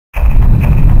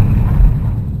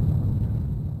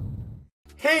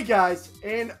Hey guys,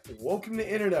 and welcome to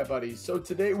Internet Buddies. So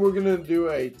today we're gonna do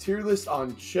a tier list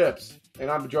on chips,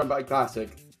 and I'm joined by Classic.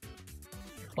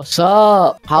 What's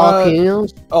up?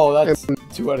 Jalapeños? Oh, that's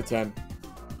 2 out of 10.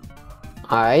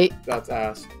 Alright. That's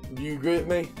ass. Do you agree with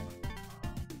me?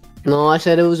 No, I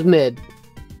said it was mid.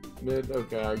 Mid?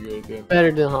 Okay, I agree with you.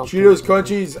 Better than jalapeños. Cheetos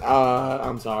Crunchies?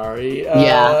 I'm sorry.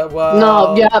 Yeah. Well...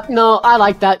 No, I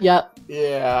like that, yeah.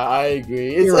 Yeah, I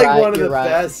agree. It's You're like right, one of the right.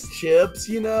 best chips,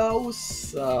 you know?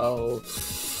 So...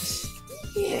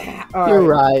 Yeah. You're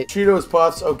right. Cheetos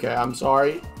Puffs, okay, I'm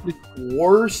sorry.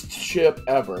 Worst chip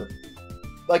ever.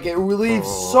 Like, it relieves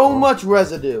so much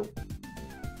residue.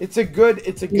 It's a good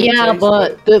Yeah, taste,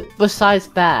 but besides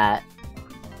that,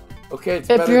 okay, it's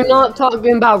if you're not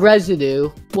talking about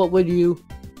residue, what would you...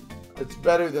 It's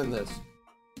better than this.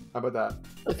 How about that?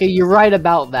 Okay, you're right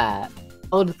about that.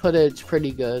 I would put it's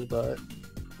pretty good, but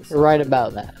you're right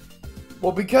about that.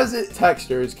 Well, because its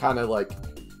texture is kind of like,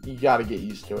 you gotta get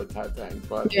used to it type thing,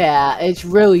 but... Yeah, it's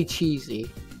really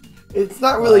cheesy. It's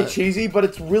not really cheesy, but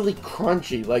it's really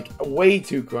crunchy, like, way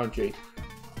too crunchy.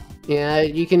 Yeah,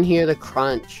 you can hear the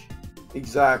crunch.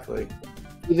 Exactly.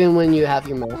 Even when you have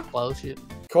your mouth closed.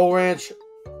 Cool Ranch,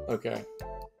 okay.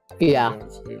 Yeah.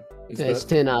 Is It's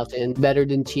that... 10 out of 10. Better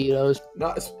than Cheetos.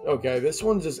 Not okay. This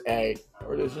one's just A,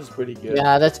 or this is pretty good.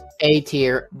 Yeah, that's A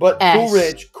tier. But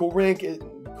S. Cool Ranch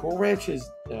is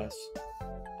S.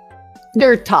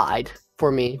 They're tied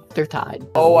for me. They're tied.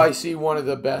 Oh, I see one of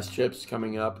the best chips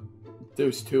coming up.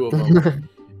 There's 2 of them.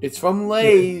 It's from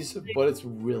Lay's, but it's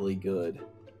really good.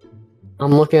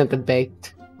 I'm looking at the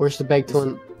baked. Where's the baked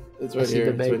one? It's right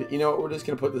here. You know what? We're just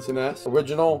gonna put this in S.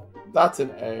 Original. That's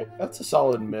an A. That's a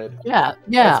solid mid. Yeah.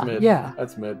 That's mid. Yeah.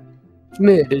 That's mid.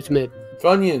 It's mid.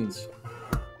 Funyuns.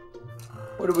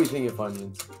 What do we think of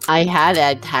Funyuns? I had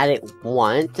it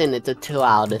once, and it's a 2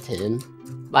 out of 10.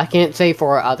 I can't say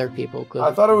for other people.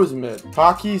 I thought it was mid.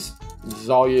 Takis. This is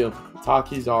all you.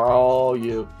 Takis are all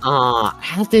you. I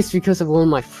had this because of one of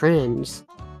my friends.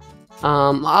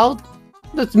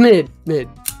 That's mid. Mid.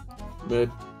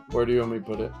 Where do you want me to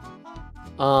put it?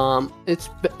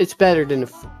 It's better than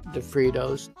the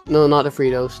Fritos. No, not the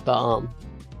Fritos. The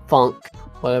Funk,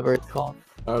 whatever it's called.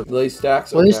 Lay's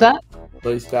Stax. What is that?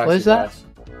 Lay's Stax. What is that? Ass.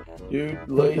 Dude,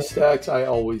 Lay's Stax I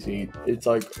always eat. It's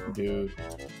like, dude.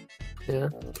 Yeah.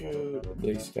 Dude,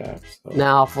 Lay's Stax. Oh.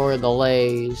 Now for the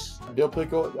Lay's. Dill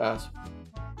Pickle, ass.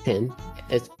 10.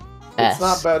 It's S. It's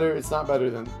not better. It's not better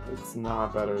than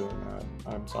that.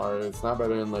 I'm sorry. It's not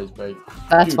better than Lay's Bake.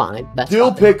 That's fine.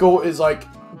 Dill Pickle is like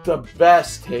the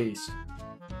best taste.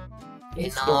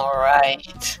 It's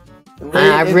alright.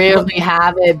 I rarely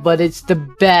have it, but it's the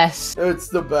best. It's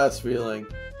the best feeling.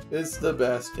 It's the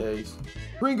best taste.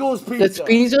 Pringles Pizza. That's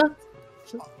pizza?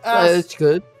 It's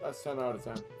good. That's 10 out of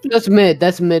 10. That's mid.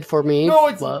 That's mid for me. No,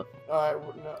 it's... But... Alright,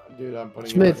 no, dude, I'm putting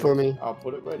it's it mid right for here. me. I'll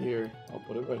put it right here.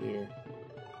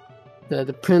 Yeah,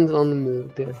 depends on the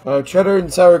mood, dude. Cheddar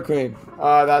and sour cream.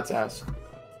 That's S.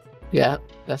 Yeah,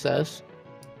 that's S.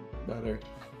 Better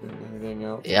than anything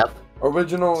else. Yep.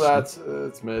 Original, that's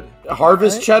it's mid.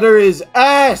 Harvest Cheddar is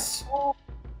S!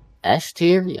 S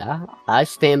tier, yeah. I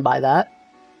stand by that.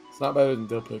 It's not better than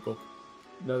Dill Pickle.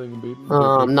 Nothing can beat Dill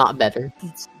Pickle. Not better.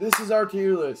 This is our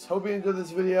tier list. Hope you enjoyed this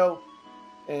video.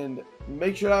 And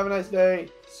make sure to have a nice day.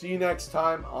 See you next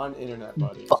time on Internet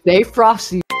Buddies. Stay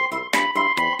frosty.